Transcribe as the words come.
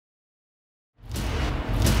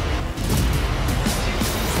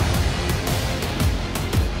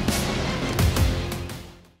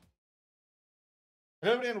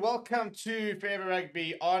Hello and welcome to Forever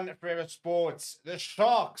Rugby on Forever Sports. The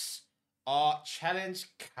Sharks are Challenge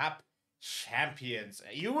Cup champions.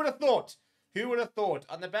 You would have thought, who would have thought,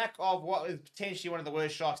 on the back of what is potentially one of the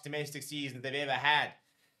worst Sharks domestic seasons they've ever had,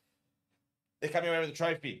 they're coming away with a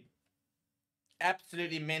trophy.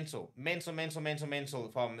 Absolutely mental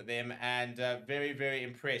from them, and very, very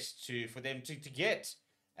impressed for them to get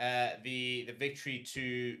the victory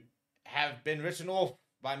to have been written off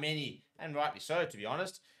by many, and rightly so, to be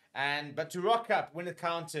honest. But to rock up when it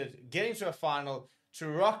counted, getting to a final, to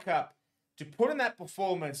rock up, to put in that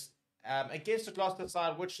performance against the Gloucester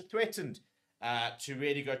side, which threatened to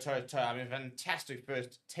really go toe to toe. I mean, fantastic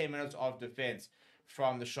first 10 minutes of defense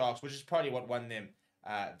from the Sharks, which is probably what won them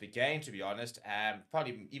the game, to be honest.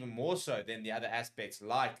 Probably even more so than the other aspects,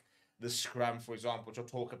 like the scrum, for example, which I'll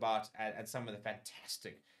talk about, and some of the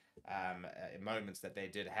fantastic moments that they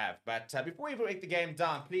did have. But before we break the game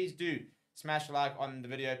down, please do smash a like on the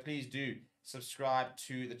video. Please do subscribe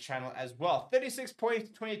to the channel as well. 36 points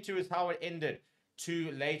to 22 is how it ended.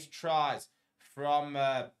 2 late tries from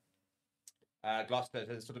Gloucester,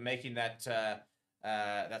 sort of making that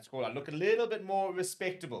scoreline look a little bit more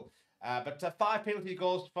respectable. But 5 penalty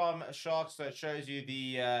goals from Sharks, so it shows you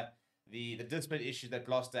the discipline issues that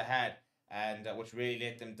Gloucester had, and which really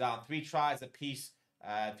let them down. 3 tries apiece.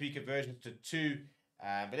 3 conversions to 2.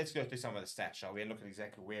 But let's go through some of the stats, shall we? And look at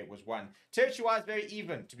exactly where it was won. Territory-wise, very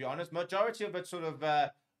even, to be honest. Majority of it sort of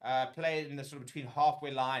played in the sort of between halfway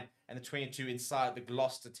line and the 22 inside the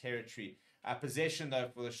Gloucester territory. Possession, though,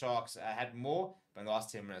 for the Sharks had more, but in the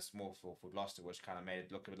last 10 minutes, more for Gloucester, which kind of made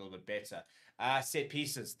it look a little bit better. Set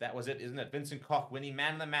pieces, that was it, isn't it? Vincent Koch winning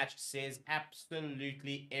man of the match says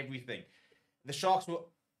absolutely everything. The Sharks were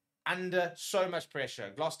under so much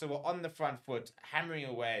pressure. Gloucester were on the front foot, hammering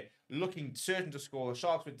away, looking certain to score. The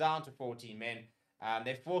Sharks were down to 14 men.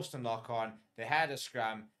 They forced a knock on. They had a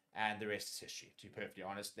scrum, and the rest is history, to be perfectly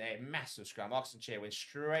honest. They had a massive scrum. Oxenchair went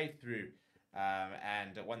straight through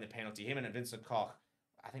and won the penalty. Him and Vincent Koch,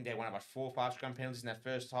 I think they won about 4 or 5 scrum penalties in that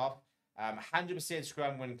first half. 100%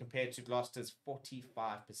 scrum win compared to Gloucester's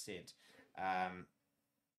 45%.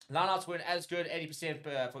 Lineouts weren't as good,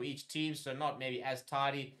 80% for each team, so not maybe as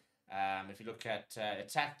tidy. If you look at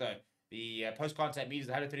attack, though, the post-contact meters,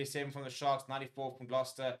 137 from the Sharks, 94 from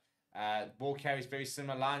Gloucester. Ball carries very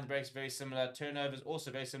similar, lines breaks very similar, turnovers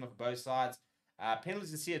also very similar for both sides.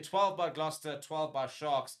 Penalties this year, 12 by Gloucester, 12 by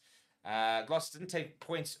Sharks. Gloucester didn't take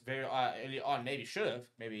points very early on. Maybe should have.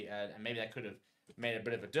 Maybe that could have made a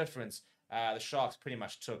bit of a difference. The Sharks pretty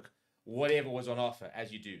much took whatever was on offer,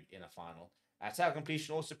 as you do in a final. Tackle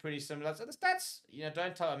completion also pretty similar. So the stats,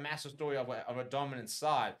 don't tell a massive story of a dominant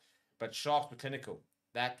side, but Sharks were clinical.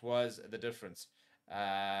 That was the difference.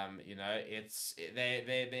 They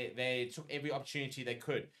took every opportunity they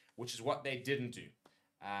could, which is what they didn't do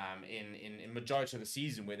in majority of the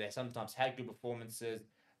season, where they sometimes had good performances,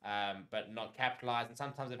 but not capitalized, and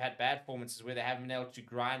sometimes they've had bad performances where they haven't been able to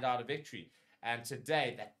grind out a victory. And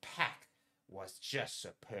today, that pack was just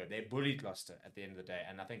superb. They bullied Gloucester at the end of the day,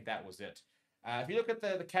 and I think that was it. If you look at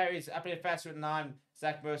the carries, Appelé Fatser with 9,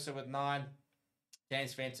 Zach Mercer with 9,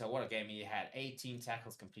 James Fenter, what a game he had. 18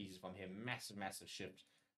 tackles completed from him. Massive shift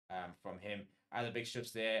from him. Other big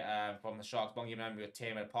shifts there from the Sharks. Bongi Mnambi with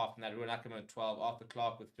 10, but apart from that, Ruan Ackerman with 12, Arthur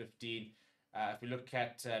Clark with 15. If we look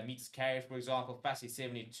at meters carried, for example, Fassi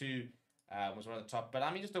 72 was one of the top. But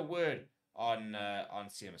I mean, just a word on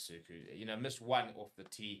Siamasuku. Missed 1 off the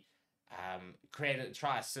tee. Created a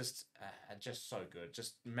try assist, just so good.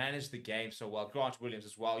 Just managed the game so well. Grant Williams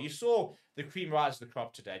as well. You saw the cream rise to the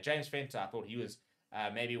crop today. James Fenter, I thought he was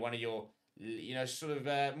maybe one of your, sort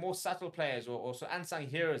of more subtle players or also unsung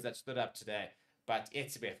heroes that stood up today. But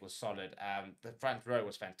Etzebeth was solid. The front row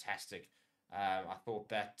was fantastic. I thought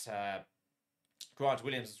that Grant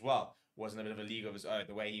Williams as well was in a bit of a league of his own.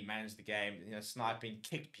 The way he managed the game, sniping,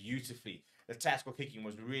 kicked beautifully. The tactical kicking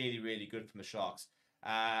was really, really good from the Sharks.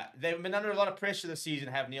 They've been under a lot of pressure this season,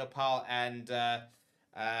 have Neil Powell and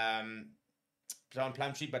John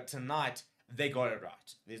Plumtree, but tonight they got it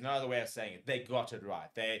right. There's no other way of saying it. They got it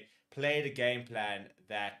right. They played a game plan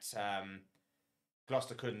that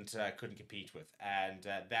Gloucester couldn't compete with, and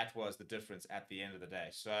that was the difference at the end of the day.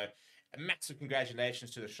 So, a massive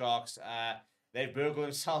congratulations to the Sharks. They've burgled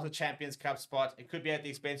themselves a Champions Cup spot. It could be at the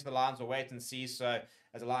expense of the Lions. We'll wait and see. So,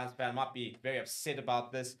 as a Lions fan, I might be very upset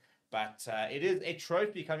about this. But it is a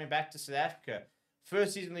trophy coming back to South Africa.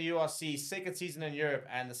 First season in the URC, second season in Europe,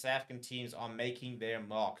 and the South African teams are making their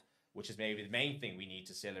mark, which is maybe the main thing we need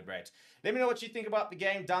to celebrate. Let me know what you think about the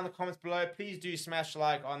game down in the comments below. Please do smash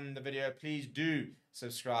like on the video. Please do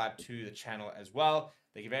subscribe to the channel as well.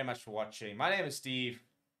 Thank you very much for watching. My name is Steve,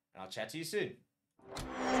 and I'll chat to you soon.